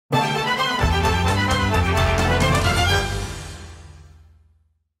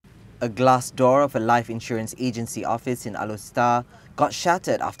A glass door of a life insurance agency office in Alor Setar got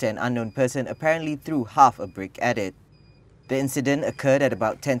shattered after an unknown person apparently threw half a brick at it. The incident occurred at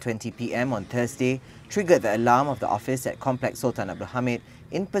about 10:20 p.m. on Thursday, triggered the alarm of the office at Complex Sultan Abdul Hamid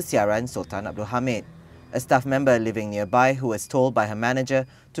in Persiaran Sultan Abdul Hamid. A staff member living nearby, who was told by her manager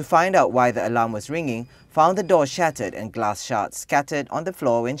to find out why the alarm was ringing, found the door shattered and glass shards scattered on the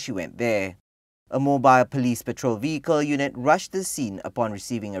floor when she went there. A mobile police patrol vehicle unit rushed the scene upon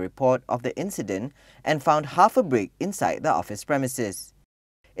receiving a report of the incident and found half a brick inside the office premises.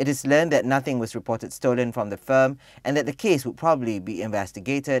 It is learned that nothing was reported stolen from the firm and that the case would probably be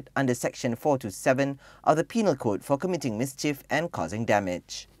investigated under Section 427 of the Penal Code for committing mischief and causing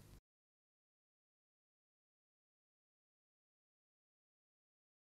damage.